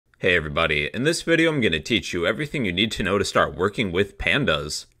Hey everybody, in this video I'm going to teach you everything you need to know to start working with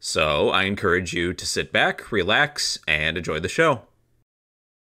pandas. So I encourage you to sit back, relax, and enjoy the show.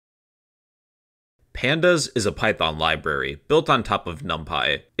 Pandas is a Python library built on top of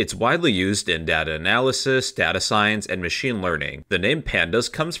NumPy. It's widely used in data analysis, data science, and machine learning. The name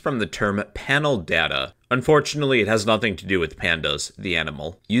pandas comes from the term panel data. Unfortunately, it has nothing to do with pandas, the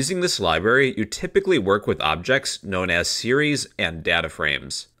animal. Using this library, you typically work with objects known as series and data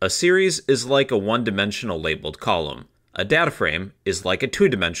frames. A series is like a one-dimensional labeled column. A data frame is like a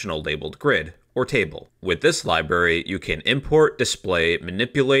two-dimensional labeled grid, or table. With this library, you can import, display,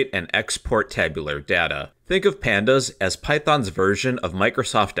 manipulate, and export tabular data. Think of pandas as Python's version of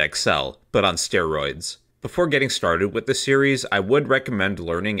Microsoft Excel, but on steroids. Before getting started with the series, I would recommend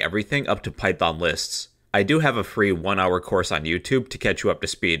learning everything up to Python lists. I do have a free 1-hour course on YouTube to catch you up to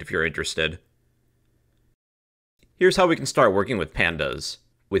speed if you're interested. Here's how we can start working with pandas.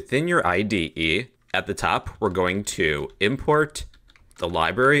 Within your IDE, at the top, we're going to import the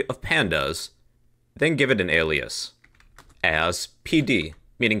library of pandas, then give it an alias as PD,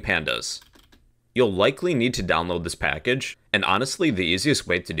 meaning pandas. You'll likely need to download this package, and honestly, the easiest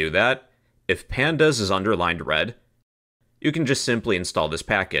way to do that, if pandas is underlined red, you can just simply install this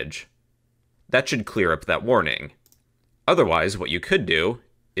package. That should clear up that warning. Otherwise, what you could do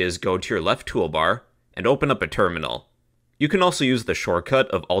is go to your left toolbar and open up a terminal. You can also use the shortcut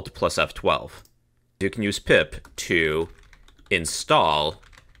of Alt plus F12. You can use pip to install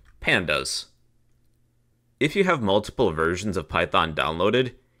pandas. If you have multiple versions of Python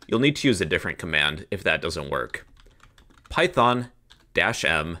downloaded, you'll need to use a different command if that doesn't work.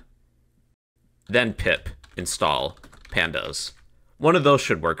 Python-m, then pip install pandas. One of those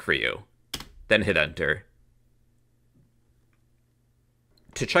should work for you. Then hit enter.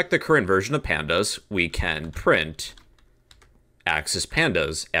 To check the current version of pandas, we can print axis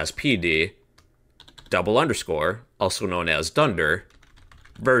pandas as PD, double underscore, also known as dunder,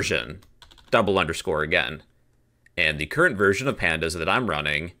 version, double underscore again. And the current version of pandas that I'm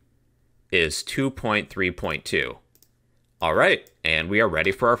running is 2.3.2. All right, and we are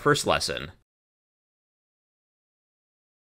ready for our first lesson.